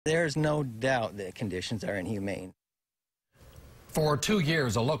There's no doubt that conditions are inhumane. For 2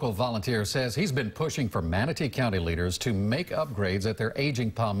 years, a local volunteer says he's been pushing for Manatee County leaders to make upgrades at their aging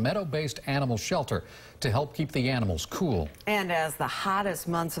Palmetto-based animal shelter to help keep the animals cool. And as the hottest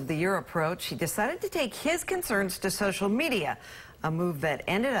months of the year approach, he decided to take his concerns to social media, a move that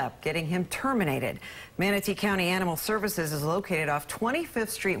ended up getting him terminated. Manatee County Animal Services is located off 25th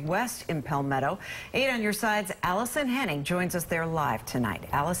Street West in Palmetto. 8 on your side's Allison Henning joins us there live tonight.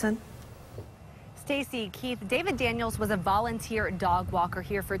 Allison? Stacy, Keith, David Daniels was a volunteer dog walker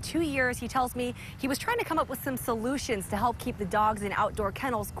here for 2 years. He tells me he was trying to come up with some solutions to help keep the dogs in outdoor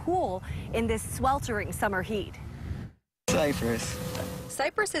kennels cool in this sweltering summer heat.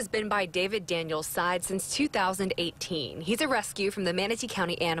 Cypress has been by David Daniels' side since 2018. He's a rescue from the Manatee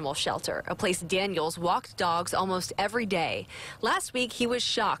County Animal Shelter, a place Daniels walked dogs almost every day. Last week, he was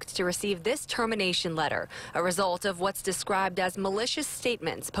shocked to receive this termination letter, a result of what's described as malicious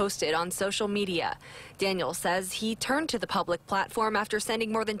statements posted on social media. Daniels says he turned to the public platform after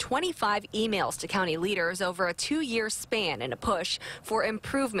sending more than 25 emails to county leaders over a 2-year span in a push for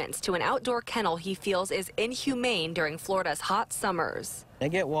improvements to an outdoor kennel he feels is inhumane during Florida's hot summers. They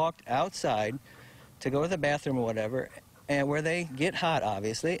get walked outside to go to the bathroom or whatever, and where they get hot,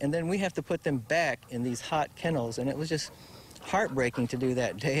 obviously, and then we have to put them back in these hot kennels, and it was just heartbreaking to do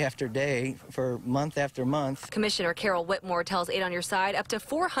that day after day for month after month. Commissioner Carol Whitmore tells 8 on Your Side up to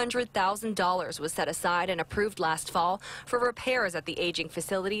 $400,000 was set aside and approved last fall for repairs at the aging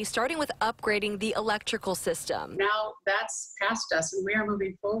facility, starting with upgrading the electrical system. Now that's past us, and we are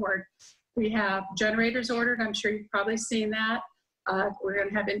moving forward. We have generators ordered. I'm sure you've probably seen that. We're going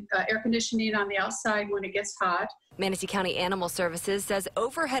to have air conditioning on the outside when it gets hot. Manatee County Animal Services says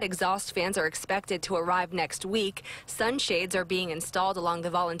overhead exhaust fans are expected to arrive next week. Sunshades are being installed along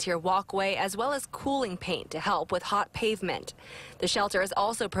the volunteer walkway, as well as cooling paint to help with hot pavement. The shelter is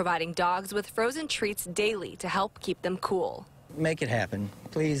also providing dogs with frozen treats daily to help keep them cool. Make it happen.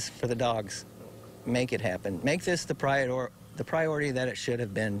 Please, for the dogs, make it happen. Make this the priority that it should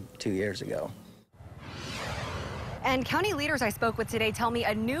have been 2 years ago. And county leaders I spoke with today tell me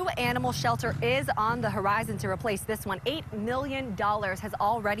a new animal shelter is on the horizon to replace this one. $8 million has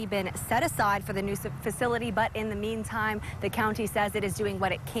already been set aside for the new facility, but in the meantime, the county says it is doing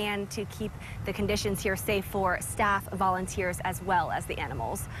what it can to keep the conditions here safe for staff, volunteers, as well as the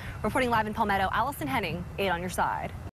animals. Reporting live in Palmetto, Allison Henning, 8 on Your Side.